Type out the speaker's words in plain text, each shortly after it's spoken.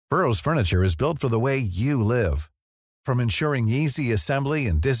Burrow's furniture is built for the way you live. From ensuring easy assembly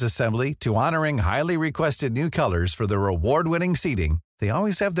and disassembly to honoring highly requested new colors for their award-winning seating, they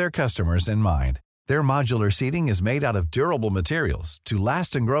always have their customers in mind. Their modular seating is made out of durable materials to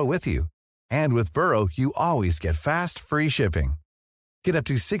last and grow with you. And with Burrow, you always get fast, free shipping. Get up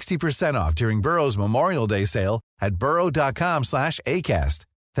to 60% off during Burrow's Memorial Day sale at burrow.com/ACAST.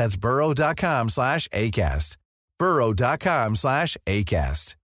 That's burrow.com/ACAST.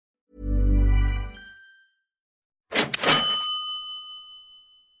 burrow.com/ACAST.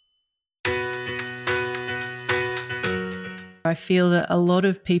 I feel that a lot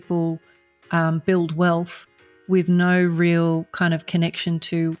of people build wealth with no real kind of connection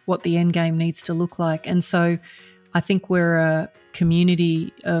to what the end game needs to look like. And so I think we're a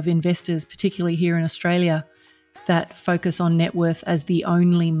community of investors, particularly here in Australia, that focus on net worth as the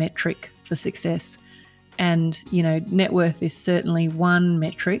only metric for success. And, you know, net worth is certainly one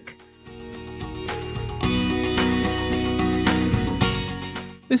metric.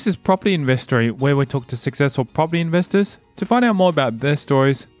 This is Property Investory, where we talk to successful property investors to find out more about their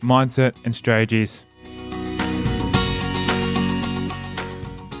stories, mindset, and strategies.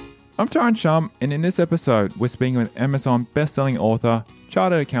 I'm Taran Shum, and in this episode, we're speaking with Amazon best-selling author,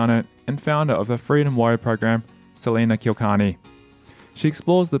 chartered accountant, and founder of the Freedom Warrior program, Selena Kilcarney. She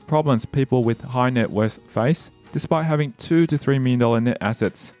explores the problems people with high net worth face, despite having $2 to $3 million net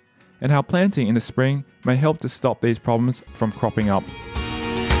assets, and how planting in the spring may help to stop these problems from cropping up.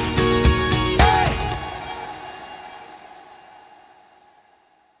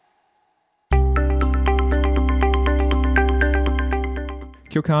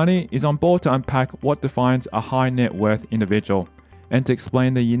 Kilcarney is on board to unpack what defines a high net worth individual and to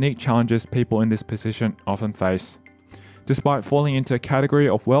explain the unique challenges people in this position often face. Despite falling into a category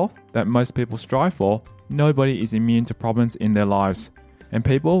of wealth that most people strive for, nobody is immune to problems in their lives, and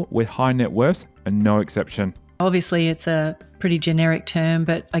people with high net worths are no exception. Obviously, it's a pretty generic term,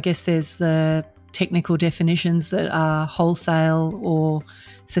 but I guess there's the technical definitions that are wholesale or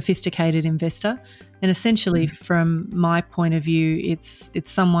sophisticated investor. And essentially, from my point of view, it's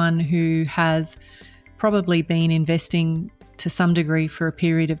someone who has probably been investing to some degree for a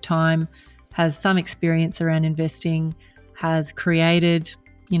period of time, has some experience around investing, has created,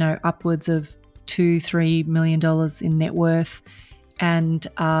 you know, upwards of $2-3 million in net worth, and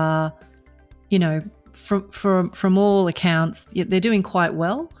you know, from all accounts, they're doing quite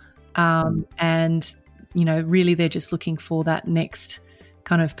well, and you know, really they're just looking for that next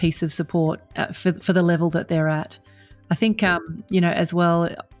kind of piece of support for the level that they're at. I think, you know, as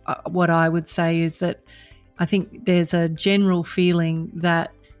well, what I would say is that I think there's a general feeling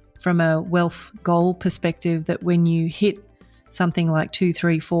that from a wealth goal perspective, that when you hit something like $2,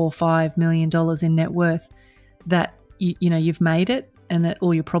 $3, $4, $5 million in net worth, that you know you've made it and that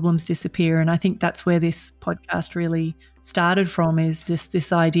all your problems disappear. And I think that's where this podcast really started from, is just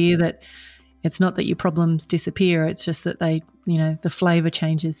this idea that it's not that your problems disappear, it's just that they, you know, the flavour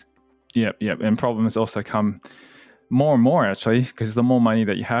changes. Yep. And problems also come more and more, actually, because the more money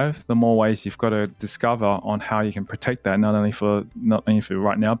that you have, the more ways you've got to discover on how you can protect that, not only for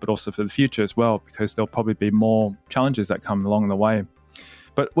right now, but also for the future as well, because there'll probably be more challenges that come along the way.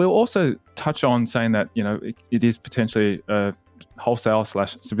 But we'll also touch on saying that, you know, it is potentially a wholesale /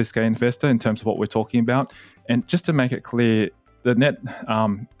 sophisticated investor in terms of what we're talking about. And just to make it clear, the net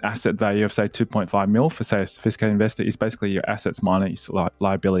asset value of, say, 2.5 mil for, say, a sophisticated investor is basically your assets minus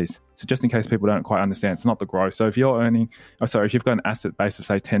liabilities. So just in case people don't quite understand, it's not the gross. So if you've got an asset base of,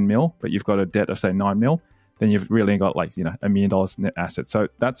 say, 10 mil, but you've got a debt of, say, 9 mil, then you've really got, like, you know, $1 million net assets. So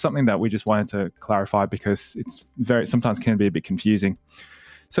that's something that we just wanted to clarify, because it's sometimes can be a bit confusing.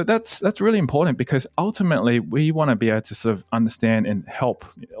 So that's really important, because ultimately we want to be able to sort of understand and help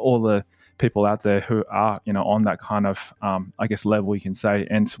all the people out there who are, you know, on that kind of, I guess, level, you can say.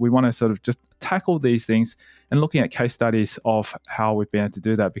 And we want to sort of just tackle these things and looking at case studies of how we've been able to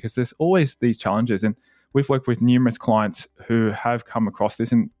do that, because there's always these challenges. And we've worked with numerous clients who have come across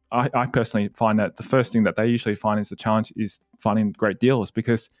this. And I personally find that the first thing that they usually find is the challenge is finding great deals,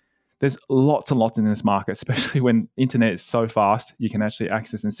 because there's lots and lots in this market, especially when internet is so fast, you can actually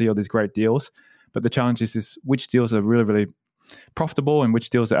access and see all these great deals. But the challenge is which deals are really, really profitable and which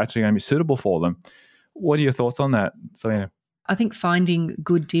deals are actually going to be suitable for them. What are your thoughts on that, Selena? I think finding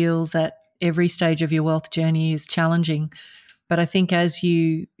good deals at every stage of your wealth journey is challenging. But I think as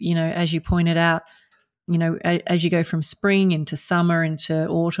you pointed out, you know, as you go from spring into summer into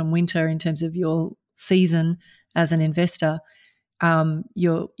autumn, winter, in terms of your season as an investor,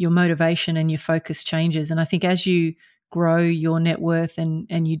 your motivation and your focus changes. And I think as you grow your net worth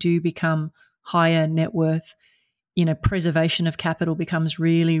and you do become higher net worth, preservation of capital becomes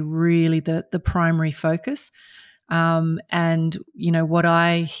really, really the primary focus. And, what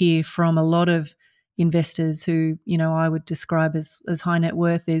I hear from a lot of investors who, I would describe as high net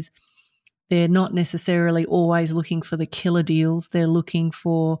worth is they're not necessarily always looking for the killer deals. They're looking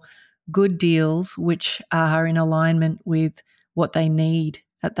for good deals which are in alignment with what they need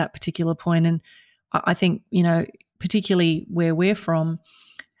at that particular point. And I think, particularly where we're from,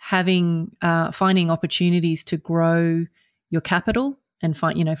 finding opportunities to grow your capital and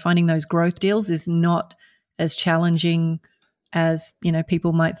finding those growth deals is not as challenging as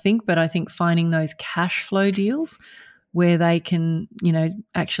people might think. But I think finding those cash flow deals where they can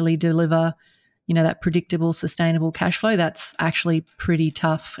actually deliver that predictable, sustainable cash flow, that's actually pretty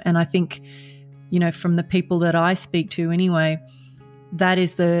tough. And I think from the people that I speak to anyway, that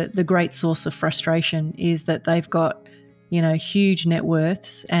is the great source of frustration, is that they've got huge net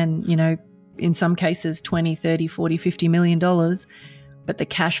worths and in some cases 20, 30, 40, $50 million, but the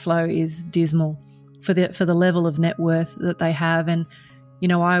cash flow is dismal for the level of net worth that they have. And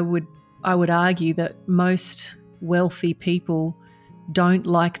I would argue that most wealthy people don't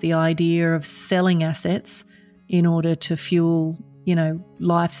like the idea of selling assets in order to fuel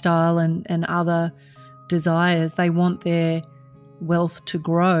lifestyle and other desires. They want their wealth to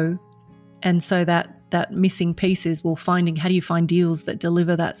grow, and so that missing piece is finding, how do you find deals that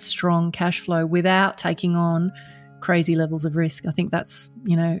deliver that strong cash flow without taking on crazy levels of risk? I think that's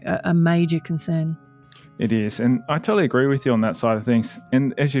a major concern. It is, and I totally agree with you on that side of things.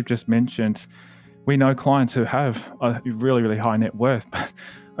 And as you've just mentioned, we know clients who have a really, really high net worth, but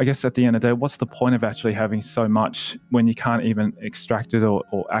I guess at the end of the day, what's the point of actually having so much when you can't even extract it or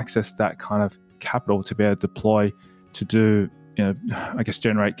access that kind of capital to be able to deploy to do,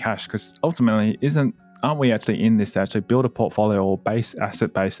 generate cash? Because ultimately, aren't we actually in this to actually build a portfolio or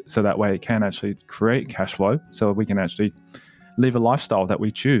asset base so that way it can actually create cash flow so we can actually live a lifestyle that we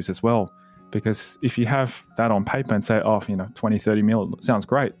choose as well? Because if you have that on paper and say, 20, 30 mil sounds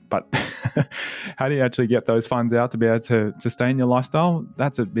great, but how do you actually get those funds out to be able to sustain your lifestyle?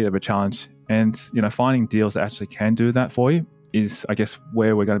 That's a bit of a challenge. And, finding deals that actually can do that for you is, I guess,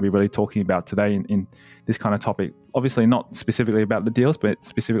 where we're going to be really talking about today in this kind of topic. Obviously, not specifically about the deals, but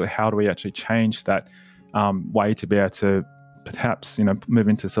specifically how do we actually change that way to be able to perhaps, move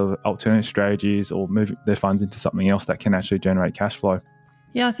into sort of alternative strategies or move their funds into something else that can actually generate cash flow.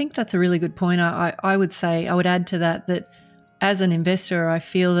 Yeah, I think that's a really good point. I would say, I would add to that as an investor, I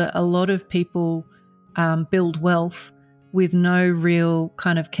feel that a lot of people build wealth with no real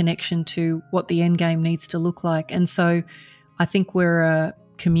kind of connection to what the end game needs to look like. And so I think we're a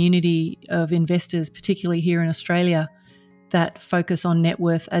community of investors, particularly here in Australia, that focus on net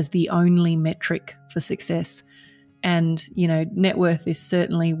worth as the only metric for success. And, net worth is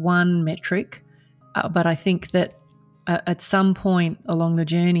certainly one metric, but I think that at some point along the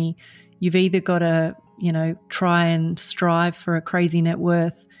journey, you've either got to, try and strive for a crazy net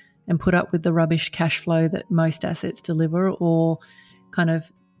worth and put up with the rubbish cash flow that most assets deliver, or kind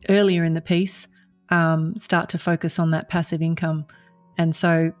of earlier in the piece, start to focus on that passive income. And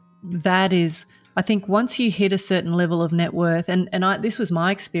so that is, I think once you hit a certain level of net worth, and this was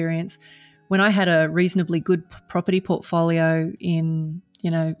my experience when I had a reasonably good property portfolio in,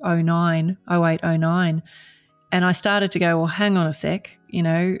 08, 09, and I started to go, well, hang on a sec,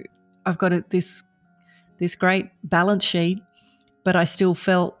 I've got this great balance sheet, but I still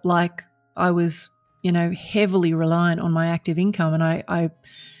felt like I was, heavily reliant on my active income. And I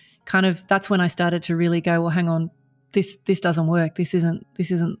kind of, that's when I started to really go, well, hang on, this doesn't work. This isn't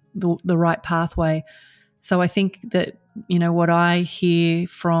the right pathway. So I think that, what I hear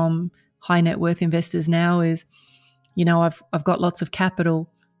from high net worth investors now is, I've got lots of capital,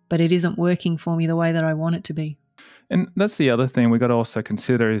 but it isn't working for me the way that I want it to be. And that's the other thing we got to also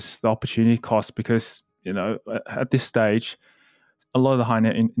consider is the opportunity cost, because, at this stage, a lot of the high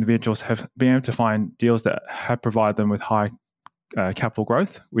net individuals have been able to find deals that have provided them with high capital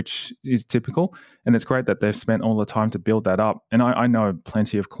growth, which is typical. And it's great that they've spent all the time to build that up. And I know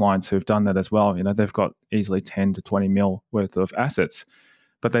plenty of clients who've done that as well. They've got easily 10 to 20 mil worth of assets,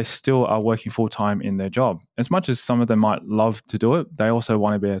 but they still are working full-time in their job. As much as some of them might love to do it, they also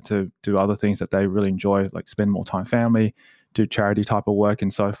want to be able to do other things that they really enjoy, like spend more time with family, do charity type of work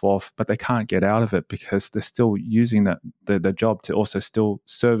and so forth, but they can't get out of it because they're still using the job to also still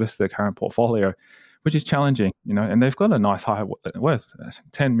service their current portfolio, which is challenging, and they've got a nice high worth,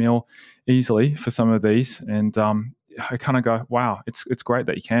 10 mil easily for some of these. And I kind of go, wow, it's great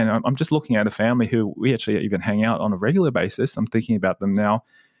that you can. I'm just looking at a family who we actually even hang out on a regular basis. I'm thinking about them now.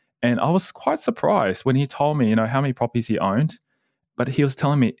 And I was quite surprised when he told me, how many properties he owned. But he was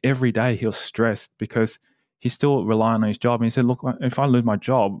telling me every day he was stressed because he's still relying on his job. And he said, look, if I lose my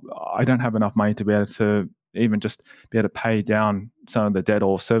job, I don't have enough money to be able to even just be able to pay down some of the debt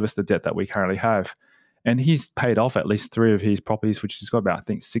or service the debt that we currently have. And he's paid off at least 3 of his properties, which he's got about, I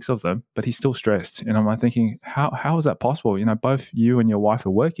think, 6 of them, but he's still stressed. And I'm like thinking, how is that possible? You know, both you and your wife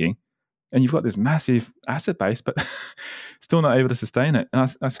are working and you've got this massive asset base, but still not able to sustain it.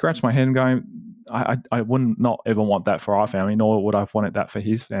 And I scratched my head and going, I wouldn't not ever want that for our family, nor would I have wanted that for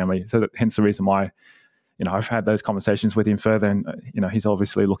his family. So hence the reason why, you know, I've had those conversations with him further, and, you know, he's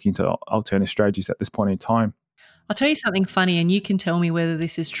obviously looking to alternative strategies at this point in time. I'll tell you something funny, and you can tell me whether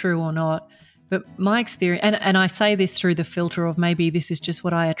this is true or not. But my experience, and I say this through the filter of maybe this is just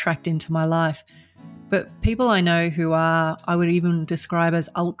what I attract into my life, but people I know who are, I would even describe as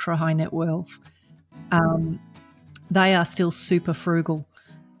ultra high net wealth, they are still super frugal.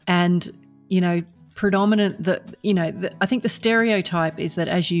 And, you know, I think the stereotype is that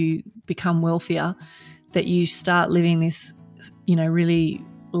as you become wealthier, that you start living this, you know, really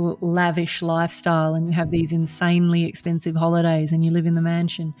lavish lifestyle and you have these insanely expensive holidays and you live in the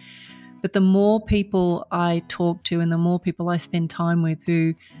mansion. But the more people I talk to and the more people I spend time with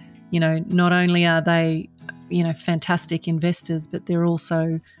who, you know, not only are they, you know, fantastic investors, but they're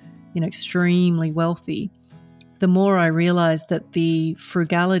also, you know, extremely wealthy, the more I realize that the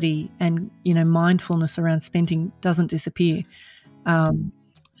frugality and, you know, mindfulness around spending doesn't disappear.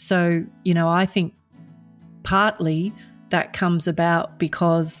 So, you know, I think partly that comes about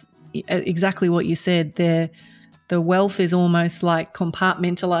because exactly what you said there, the wealth is almost like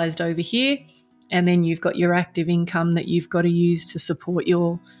compartmentalized over here, and then you've got your active income that you've got to use to support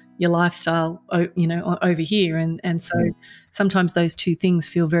your lifestyle, you know, over here. And so sometimes those two things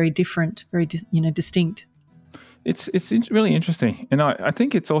feel very different, very, you know, distinct. It's really interesting. And I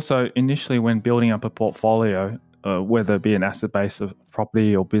think it's also initially when building up a portfolio, whether it be an asset base of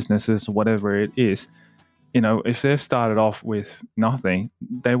property or businesses or whatever it is, you know, if they've started off with nothing,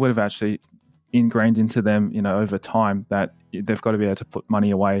 they would have actually ingrained into them, you know, over time that they've got to be able to put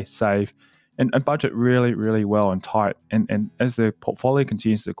money away, save, and budget really, really well and tight. And as the portfolio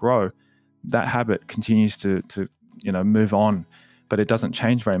continues to grow, that habit continues to you know, move on, but it doesn't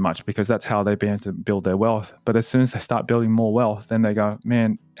change very much because that's how they've been able to build their wealth. But as soon as they start building more wealth, then they go,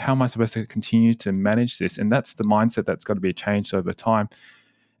 man, how am I supposed to continue to manage this? And that's the mindset that's got to be changed over time.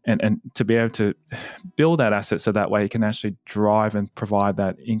 And to be able to build that asset so that way you can actually drive and provide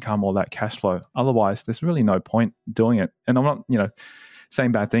that income or that cash flow. Otherwise, there's really no point doing it. And I'm not, you know,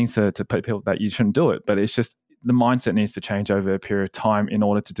 saying bad things to people that you shouldn't do it, but it's just the mindset needs to change over a period of time in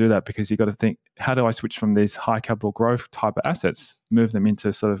order to do that, because you've got to think, how do I switch from these high capital growth type of assets, move them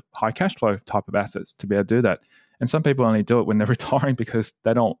into sort of high cash flow type of assets to be able to do that? And some people only do it when they're retiring because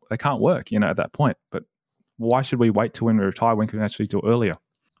they can't work, you know, at that point. But why should we wait till when we retire when we can actually do it earlier?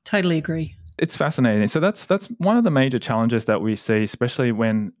 Totally agree. It's fascinating. So that's one of the major challenges that we see, especially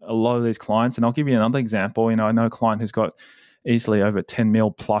when a lot of these clients, and I'll give you another example. You know, I know a client who's got easily over 10 mil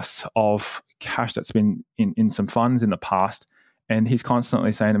plus of cash that's been in some funds in the past. And he's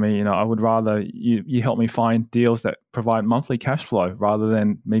constantly saying to me, you know, I would rather you help me find deals that provide monthly cash flow rather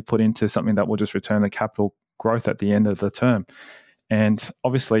than me put into something that will just return the capital growth at the end of the term. And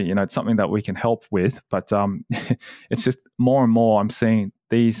obviously, you know, it's something that we can help with, but it's just more and more I'm seeing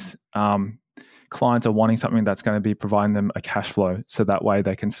these clients are wanting something that's going to be providing them a cash flow, so that way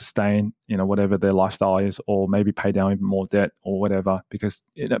they can sustain, you know, whatever their lifestyle is, or maybe pay down even more debt or whatever. Because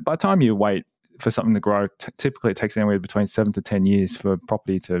by the time you wait for something to grow, typically it takes anywhere between 7 to 10 years for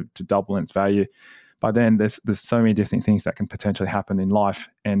property to double in its value. By then, there's so many different things that can potentially happen in life,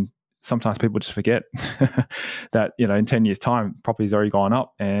 and sometimes people just forget that, you know, in 10 years' time, property's already gone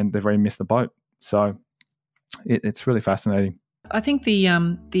up and they've already missed the boat. So it's really fascinating. I think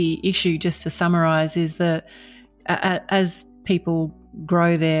the issue, just to summarise, is that as people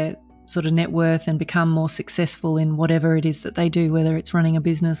grow their sort of net worth and become more successful in whatever it is that they do, whether it's running a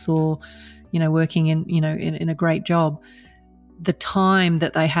business or, you know, working in a great job, the time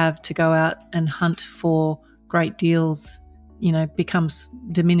that they have to go out and hunt for great deals, you know, becomes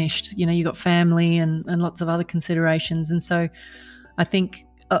diminished. You know, you've got family and lots of other considerations. And so I think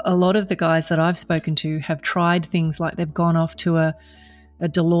a lot of the guys that I've spoken to have tried things like they've gone off to a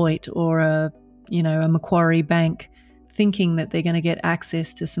Deloitte or a Macquarie Bank, thinking that they're going to get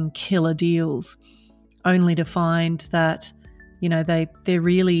access to some killer deals, only to find that, you know, they're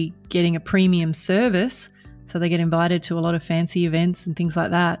really getting a premium service. So they get invited to a lot of fancy events and things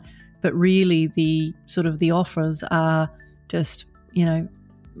like that. But really the sort of the offers are just, you know,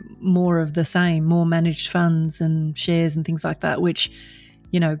 more of the same, more managed funds and shares and things like that, which,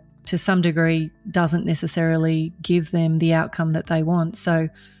 you know, to some degree doesn't necessarily give them the outcome that they want. So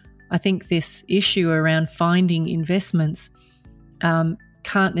I think this issue around finding investments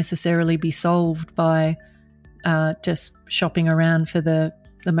can't necessarily be solved by just shopping around for the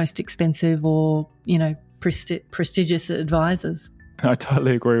most expensive or, prestigious advisors. I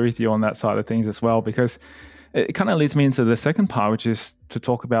totally agree with you on that side of things as well, because it kind of leads me into the second part, which is to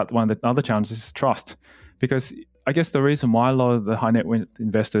talk about one of the other challenges is trust. Because I guess the reason why a lot of the high net worth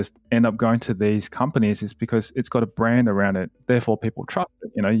investors end up going to these companies is because it's got a brand around it. Therefore, people trust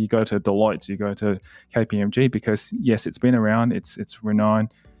it. You go to Deloitte, you go to KPMG because, yes, it's been around, it's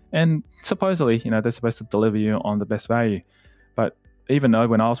renowned, and supposedly, they're supposed to deliver you on the best value. But even though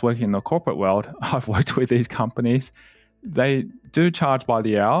when I was working in the corporate world, I've worked with these companies, they do charge by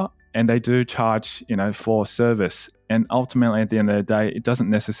the hour and they do charge, for service. And ultimately, at the end of the day, it doesn't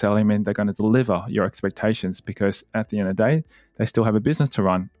necessarily mean they're going to deliver your expectations, because at the end of the day, they still have a business to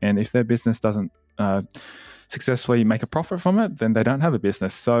run. And if their business doesn't successfully make a profit from it, then they don't have a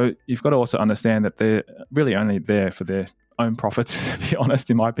business. So you've got to also understand that they're really only there for their own profits, to be honest,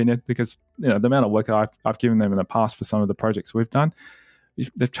 in my opinion, because the amount of work I've given them in the past for some of the projects we've done,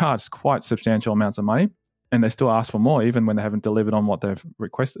 they've charged quite substantial amounts of money, and they still ask for more even when they haven't delivered on what they've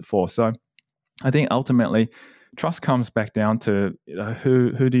requested for. So I think ultimately trust comes back down to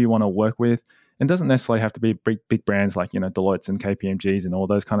who do you want to work with. It doesn't necessarily have to be big brands like Deloitte and KPMGs and all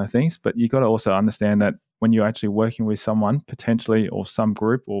those kind of things, but you got to also understand that when you're actually working with someone potentially, or some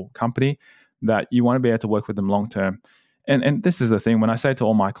group or company, that you want to be able to work with them long term. And this is the thing, when I say to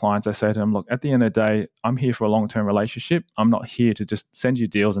all my clients, I say to them, look, at the end of the day, I'm here for a long-term relationship. I'm not here to just send you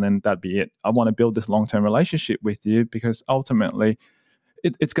deals and then that'd be it. I want to build this long-term relationship with you, because ultimately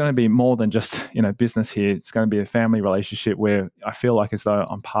it's going to be more than just, business here. It's going to be a family relationship where I feel like as though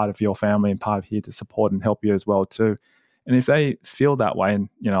I'm part of your family and part of here to support and help you as well too. And if they feel that way and,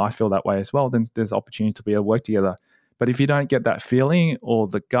 I feel that way as well, then there's opportunity to be able to work together. But if you don't get that feeling or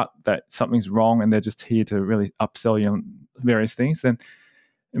the gut that something's wrong and they're just here to really upsell you on various things, then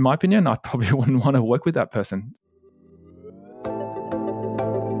in my opinion, I probably wouldn't want to work with that person.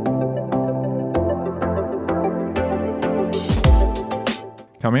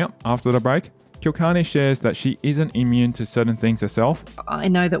 Coming up after the break, Kilkarni shares that she isn't immune to certain things herself. I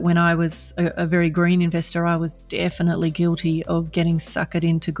know that when I was a very green investor, I was definitely guilty of getting suckered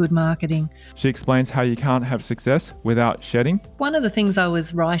into good marketing. She explains how you can't have success without shedding. One of the things I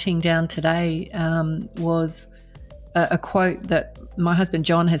was writing down today was a quote that my husband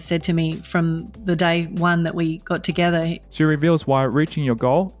John has said to me from the day one that we got together. She reveals why reaching your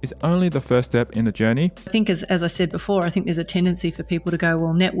goal is only the first step in the journey. I think, as I said before, I think there's a tendency for people to go,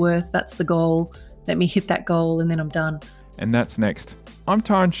 well, net worth, that's the goal. Let me hit that goal and then I'm done. And that's next. I'm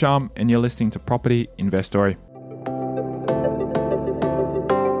Tyron Shum and you're listening to Property Investory.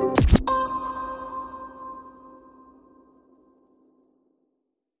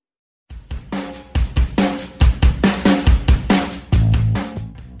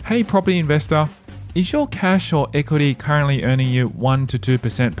 Hey property investor, is your cash or equity currently earning you 1 to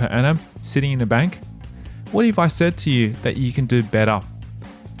 2% per annum sitting in the bank? What if I said to you that you can do better?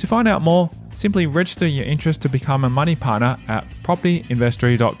 To find out more, simply register your interest to become a money partner at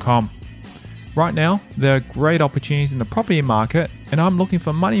propertyinvestory.com. Right now, there are great opportunities in the property market, and I'm looking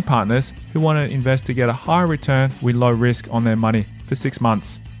for money partners who want to invest to get a higher return with low risk on their money for 6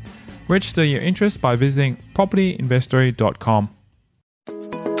 months. Register your interest by visiting propertyinvestory.com.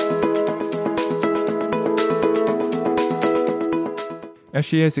 As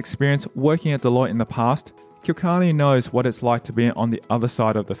she has experience working at Deloitte in the past, Kilkarni knows what it's like to be on the other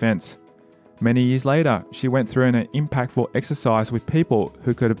side of the fence. Many years later, she went through an impactful exercise with people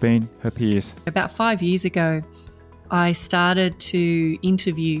who could have been her peers. About 5 years ago, I started to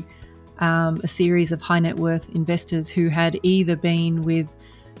interview a series of high net worth investors who had either been with,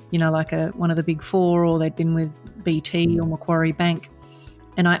 one of the big four, or they'd been with BT or Macquarie Bank.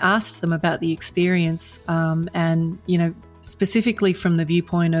 And I asked them about the experience and specifically from the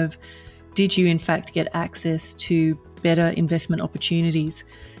viewpoint of, did you in fact get access to better investment opportunities?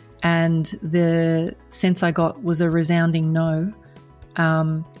 And the sense I got was a resounding no.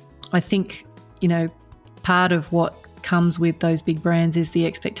 I think, part of what comes with those big brands is the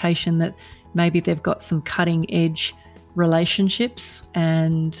expectation that maybe they've got some cutting edge relationships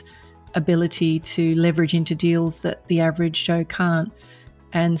and ability to leverage into deals that the average Joe can't.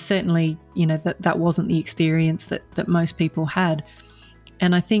 And certainly, that wasn't the experience that most people had.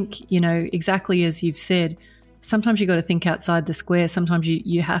 And I think, exactly as you've said, sometimes you've got to think outside the square. Sometimes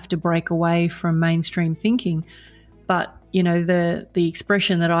you have to break away from mainstream thinking. But, the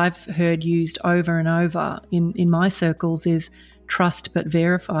expression that I've heard used over and over in my circles is trust but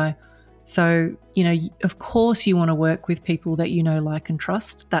verify. So, of course you want to work with people that you know, like, and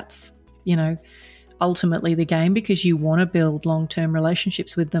trust. That's, ultimately the game, because you want to build long-term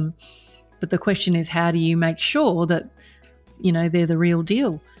relationships with them. But the question is, how do you make sure that, they're the real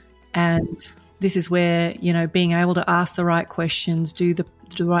deal? And this is where, being able to ask the right questions, do the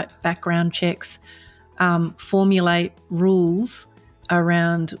right background checks, formulate rules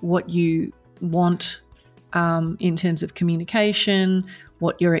around what you want in terms of communication,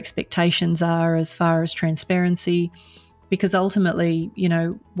 what your expectations are as far as transparency. Because ultimately,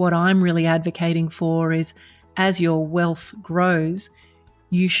 what I'm really advocating for is, as your wealth grows,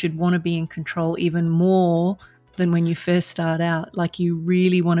 you should want to be in control even more than when you first start out. Like, you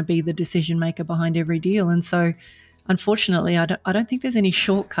really want to be the decision maker behind every deal. And so, unfortunately, I don't think there's any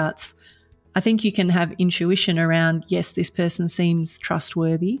shortcuts. I think you can have intuition around, yes, this person seems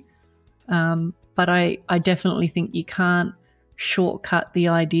trustworthy, but I definitely think you can't shortcut the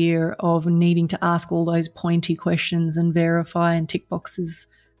idea of needing to ask all those pointy questions and verify and tick boxes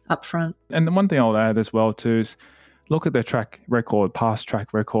up front. And the one thing I would add as well too is look at their track record, past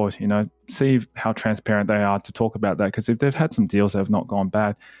track record, see how transparent they are to talk about that. Because if they've had some deals that have not gone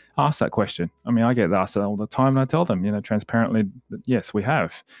bad, ask that question. I mean, I get asked that all the time, and I tell them, transparently, that yes, we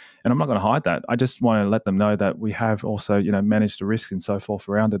have. And I'm not going to hide that. I just want to let them know that we have also, managed the risk and so forth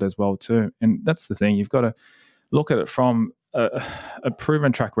around it as well too. And that's the thing. You've got to look at it from a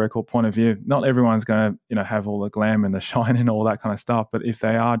proven track record point of view. Not everyone's going to, have all the glam and the shine and all that kind of stuff. But if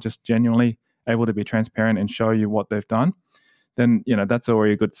they are just genuinely able to be transparent and show you what they've done, then, that's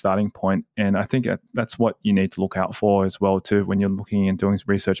already a good starting point. And I think that's what you need to look out for as well too, when you're looking and doing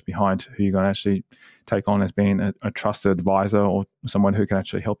research behind who you're going to actually take on as being a trusted advisor or someone who can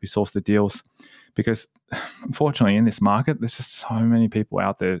actually help you source the deals. Because unfortunately in this market, there's just so many people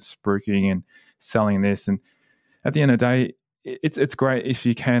out there spruiking and selling this. And at the end of the day, it's great if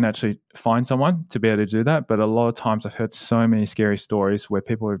you can actually find someone to be able to do that. But a lot of times I've heard so many scary stories where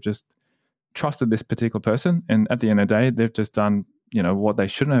people have just trusted this particular person, and at the end of the day, they've just done, what they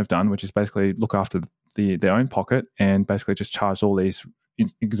shouldn't have done, which is basically look after their own pocket and basically just charge all these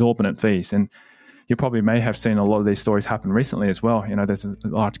exorbitant fees. And you probably may have seen a lot of these stories happen recently as well. There's a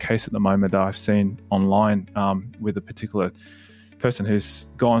large case at the moment that I've seen online with a particular person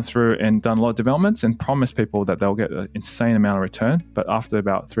who's gone through and done a lot of developments and promised people that they'll get an insane amount of return. But after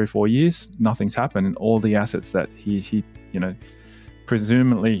about 3 or 4 years, nothing's happened. And all the assets that he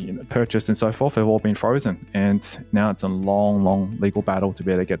presumably purchased and so forth have all been frozen. And now it's a long legal battle to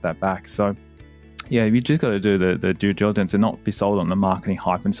be able to get that back. So yeah, you just got to do the due diligence and not be sold on the marketing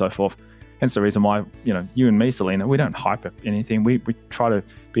hype and so forth. Hence the reason why, you and me, Selena, we don't hype up anything. We try to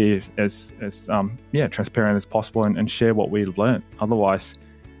be as transparent as possible and share what we've learned. Otherwise,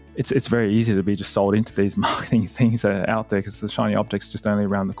 it's very easy to be just sold into these marketing things that are out there because the shiny object's just only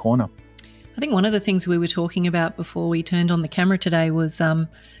around the corner. I think one of the things we were talking about before we turned on the camera today was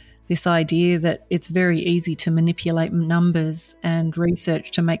this idea that it's very easy to manipulate numbers and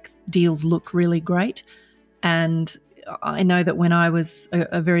research to make deals look really great. And I know that when I was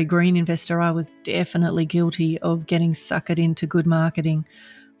a very green investor, I was definitely guilty of getting suckered into good marketing.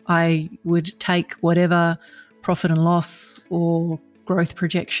 I would take whatever profit and loss or growth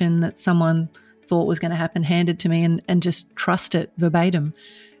projection that someone thought was going to happen handed to me and just trust it verbatim.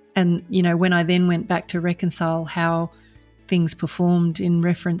 And, when I then went back to reconcile how things performed in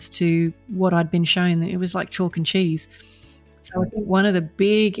reference to what I'd been shown, it was like chalk and cheese. So I think one of the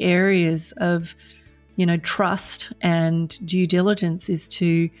big areas of trust and due diligence is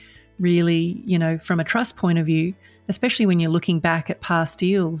to really, from a trust point of view, especially when you're looking back at past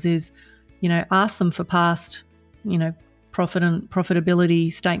deals, is, ask them for past, profit and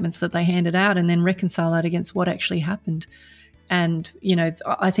profitability statements that they handed out and then reconcile that against what actually happened. And,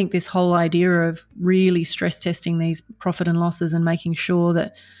 I think this whole idea of really stress testing these profit and losses and making sure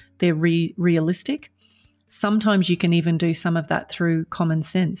that they're realistic, sometimes you can even do some of that through common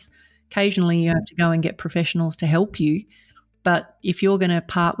sense. Occasionally you have to go and get professionals to help you. But if you're going to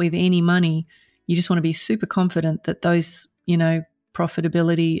part with any money, you just want to be super confident that those,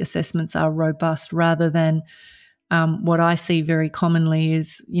 profitability assessments are robust, rather than what I see very commonly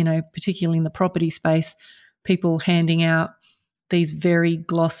is, particularly in the property space, people handing out these very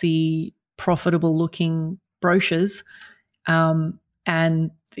glossy, profitable looking brochures and,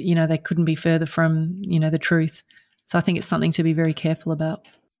 they couldn't be further from, the truth. So I think it's something to be very careful about.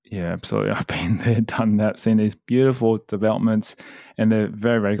 Yeah, absolutely. I've been there, done that, seen these beautiful developments and they're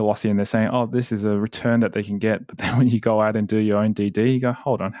very, very glossy and they're saying, oh, this is a return that they can get. But then when you go out and do your own DD, you go,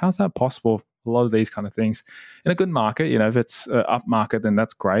 hold on, how's that possible? A lot of these kind of things. In a good market, if it's up market, then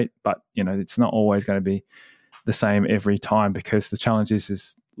that's great. But, it's not always going to be the same every time, because the challenge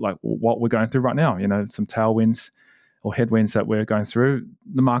is like what we're going through right now, some tailwinds or headwinds that we're going through,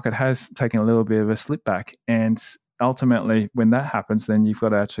 the market has taken a little bit of a slip back. And ultimately, when that happens, then you've got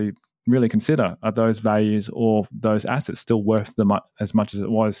to actually really consider, are those values or those assets still worth as much as it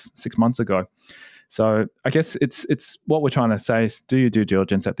was 6 months ago? So I guess it's what we're trying to say is do your due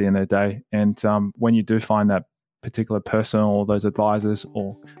diligence at the end of the day. And when you do find that particular person or those advisors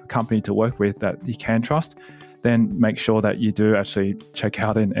or a company to work with that you can trust, then make sure that you do actually check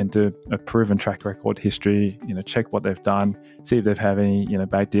out and do a proven track record history, check what they've done, see if they've had any,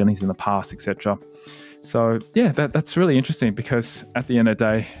 bad dealings in the past, etc. So yeah, that's really interesting because at the end of the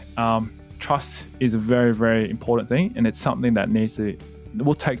day, trust is a very, very important thing, and it's something that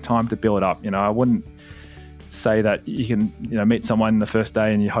will take time to build up. I wouldn't say that you can, meet someone the first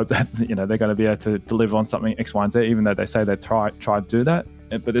day and you hope that, they're going to be able to deliver on something X, Y, and Z, even though they say they try to do that.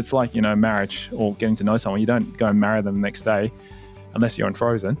 But it's like, marriage or getting to know someone. You don't go and marry them the next day unless you're in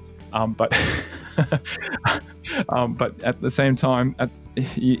Frozen. But at the same time,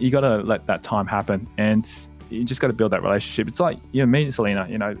 you got to let that time happen, and you just got to build that relationship. It's like you and me, Selena,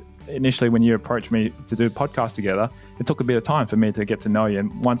 initially when you approached me to do a podcast together, it took a bit of time for me to get to know you.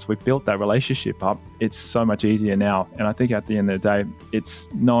 And once we built that relationship up, it's so much easier now. And I think at the end of the day, it's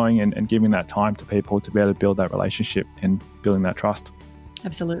knowing and giving that time to people to be able to build that relationship and building that trust.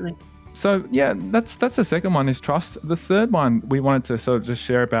 Absolutely. So yeah, that's the second one, is trust. The third one we wanted to sort of just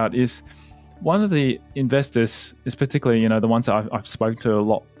share about is one of the investors, is particularly, the ones that I've spoken to a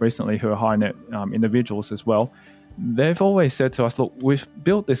lot recently who are high net individuals as well. They've always said to us, look, we've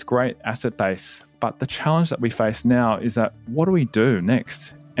built this great asset base, but the challenge that we face now is that what do we do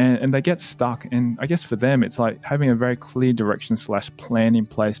next? And they get stuck. And I guess for them, it's like having a very clear direction / plan in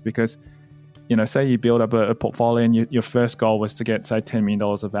place, because say you build up a portfolio and your first goal was to get, say, $10 million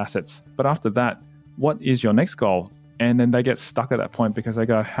of assets. But after that, what is your next goal? And then they get stuck at that point because they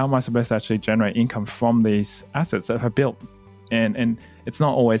go, how am I supposed to actually generate income from these assets that I've built? And it's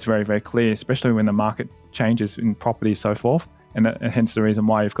not always very, very clear, especially when the market changes in property and so forth. And hence the reason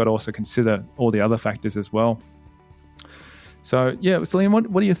why you've got to also consider all the other factors as well. So yeah, Selena,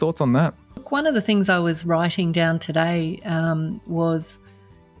 what are your thoughts on that? One of the things I was writing down today was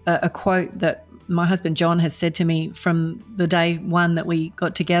a quote that my husband John has said to me from the day one that we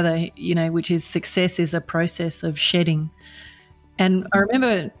got together, which is success is a process of shedding. And I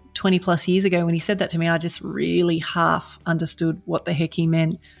remember 20 plus years ago when he said that to me, I just really half understood what the heck he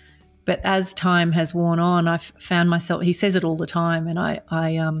meant. But as time has worn on, I've found myself, he says it all the time, and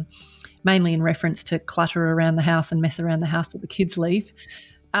I mainly in reference to clutter around the house and mess around the house that the kids leave.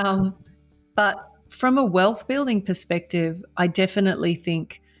 But from a wealth building perspective, I definitely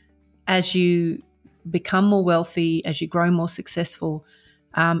think as you become more wealthy, as you grow more successful,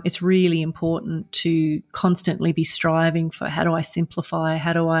 it's really important to constantly be striving for, how do I simplify?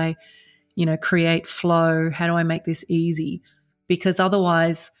 How do I, create flow? How do I make this easy? Because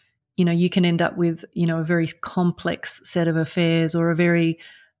otherwise, you can end up with, a very complex set of affairs or a very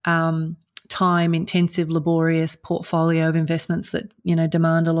time-intensive, laborious portfolio of investments that,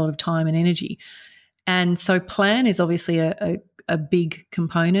 demand a lot of time and energy. And so plan is obviously a big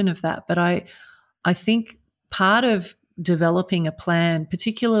component of that. But I think part of developing a plan,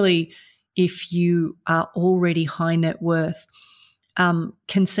 particularly if you are already high net worth,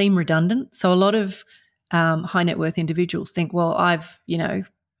 can seem redundant. So a lot of high net worth individuals think, well, I've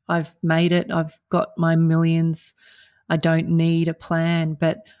made it, I've got my millions, I don't need a plan.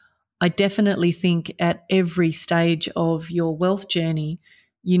 But I definitely think at every stage of your wealth journey,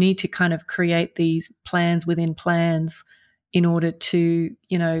 you need to kind of create these plans within plans in order to,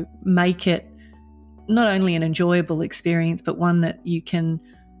 make it not only an enjoyable experience, but one that you can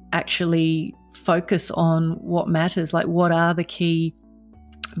actually focus on what matters, like what are the key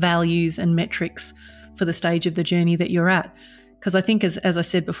values and metrics for the stage of the journey that you're at. Because I think, as I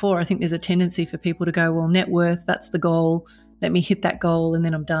said before, I think there's a tendency for people to go, well, net worth, that's the goal. Let me hit that goal and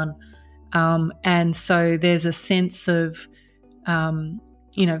then I'm done. And so there's a sense of,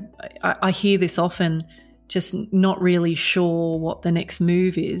 I hear this often, just not really sure what the next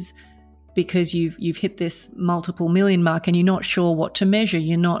move is because you've hit this multiple million mark and you're not sure what to measure.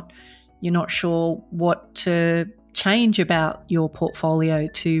 You're not sure what to change about your portfolio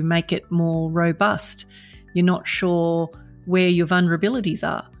to make it more robust. You're not sure where your vulnerabilities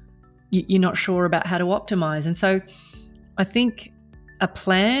are. You're not sure about how to optimize. And so I think a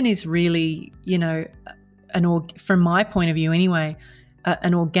plan is really, from my point of view anyway,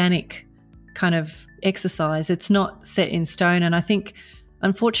 an organic kind of exercise. It's not set in stone. And I think,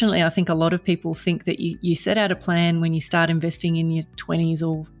 unfortunately, a lot of people think that you set out a plan when you start investing in your 20s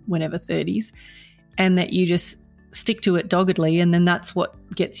or whenever 30s, and that you just stick to it doggedly, and then that's what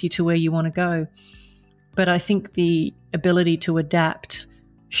gets you to where you want to go. But I think the ability to adapt,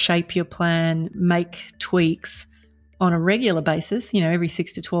 shape your plan, make tweaks on a regular basis, every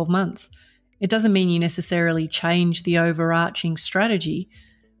 6 to 12 months, it doesn't mean you necessarily change the overarching strategy.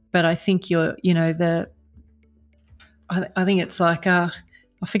 But I think I think it's like, I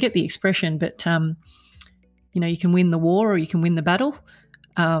forget the expression, but, you can win the war or you can win the battle.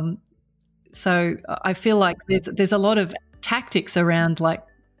 So I feel like there's a lot of tactics around, like,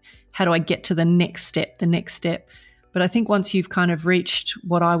 how do I get to the next step? But I think once you've kind of reached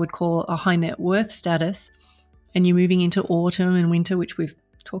what I would call a high net worth status and you're moving into autumn and winter, which we've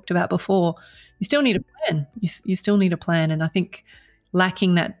talked about before, you still need a plan. You still need a plan. And I think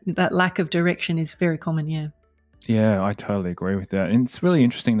lacking that lack of direction is very common, yeah. Yeah, I totally agree with that. And it's really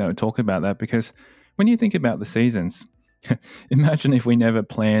interesting that we talk about that, because when you think about the seasons, imagine if we never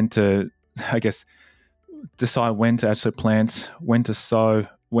planned to, I guess, decide when to actually plant, when to sow,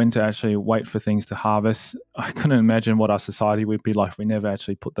 when to actually wait for things to harvest. I couldn't imagine what our society would be like if we never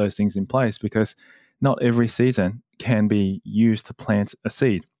actually put those things in place, because not every season can be used to plant a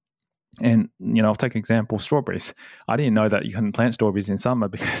seed. And, I'll take an example, strawberries. I didn't know that you couldn't plant strawberries in summer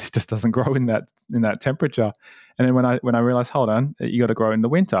because it just doesn't grow in that temperature. And then when I realized, hold on, you got to grow in the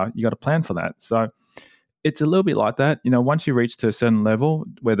winter, you got to plan for that. So it's a little bit like that. Once you reach to a certain level,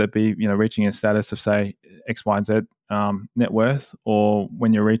 whether it be, reaching a status of, say, X, Y, and Z net worth, or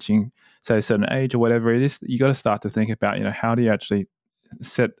when you're reaching, say, a certain age or whatever it is, you got to start to think about, how do you actually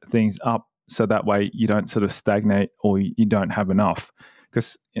set things up so that way you don't sort of stagnate or you don't have enough.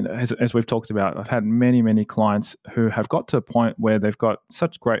 Because, as we've talked about, I've had many, many clients who have got to a point where they've got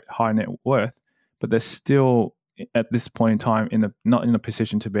such great high net worth, but they're still at this point in time not in a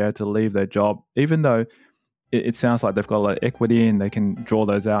position to be able to leave their job, even though it sounds like they've got a lot of equity and they can draw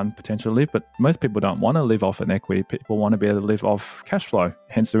those out and potentially live. But most people don't want to live off an equity. People want to be able to live off cash flow.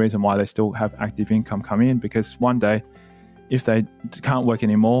 Hence the reason why they still have active income come in, because one day, if they can't work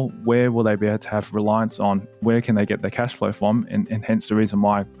anymore, where will they be able to have reliance on? Where can they get their cash flow from? And hence the reason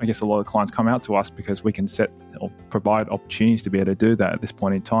why I guess a lot of clients come out to us, because we can set or provide opportunities to be able to do that at this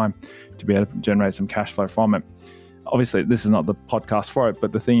point in time, to be able to generate some cash flow from it. Obviously, this is not the podcast for it,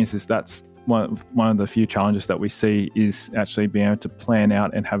 but the thing is that's one of the few challenges that we see, is actually being able to plan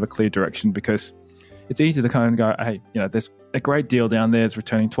out and have a clear direction, because it's easy to kind of go, hey, there's a great deal down there, it's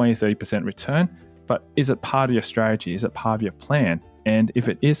returning 20-30% return. But is it part of your strategy? Is it part of your plan? And if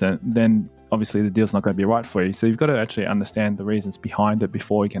it isn't, then obviously the deal's not going to be right for you. So you've got to actually understand the reasons behind it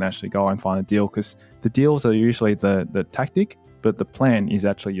before you can actually go and find a deal, because the deals are usually the tactic, but the plan is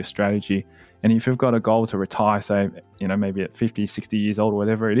actually your strategy. And if you've got a goal to retire, say, maybe at 50, 60 years old or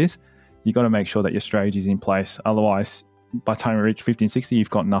whatever it is, you've got to make sure that your strategy is in place. Otherwise, by the time you reach 50 and 60, you've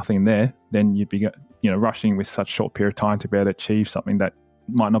got nothing there. Then you'd be rushing with such short period of time to be able to achieve something that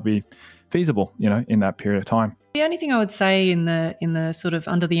might not be feasible, in that period of time. The only thing I would say in the sort of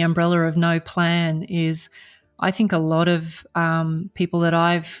under the umbrella of no plan is, I think a lot of people that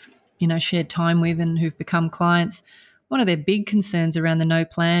I've shared time with and who've become clients, one of their big concerns around the no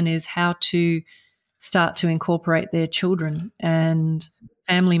plan is how to start to incorporate their children and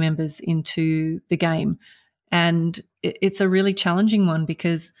family members into the game. And it's a really challenging one,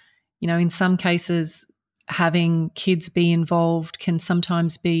 because in some cases, having kids be involved can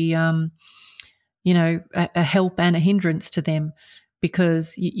sometimes be, a help and a hindrance to them,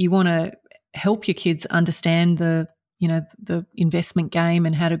 because you want to help your kids understand the investment game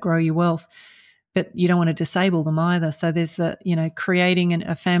and how to grow your wealth, but you don't want to disable them either. So there's creating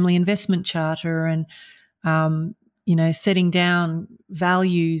a family investment charter and, setting down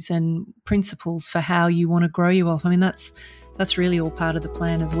values and principles for how you want to grow your wealth. I mean, that's really all part of the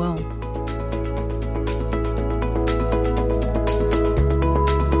plan as well.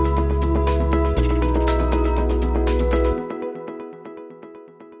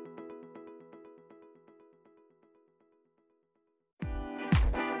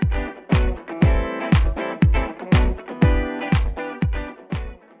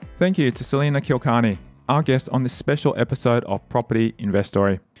 Thank you to Selena Kilcarney, our guest on this special episode of Property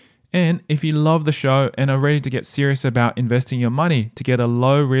Investory. And if you love the show and are ready to get serious about investing your money to get a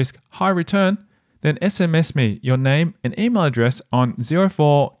low risk, high return, then SMS me your name and email address on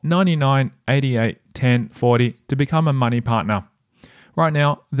 04 99 88 10 40 to become a money partner. Right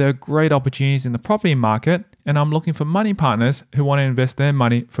now, there are great opportunities in the property market, and I'm looking for money partners who want to invest their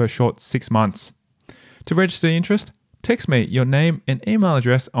money for a short 6 months. To register interest, text me your name and email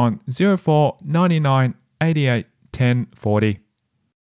address on 04 99 88 10 40.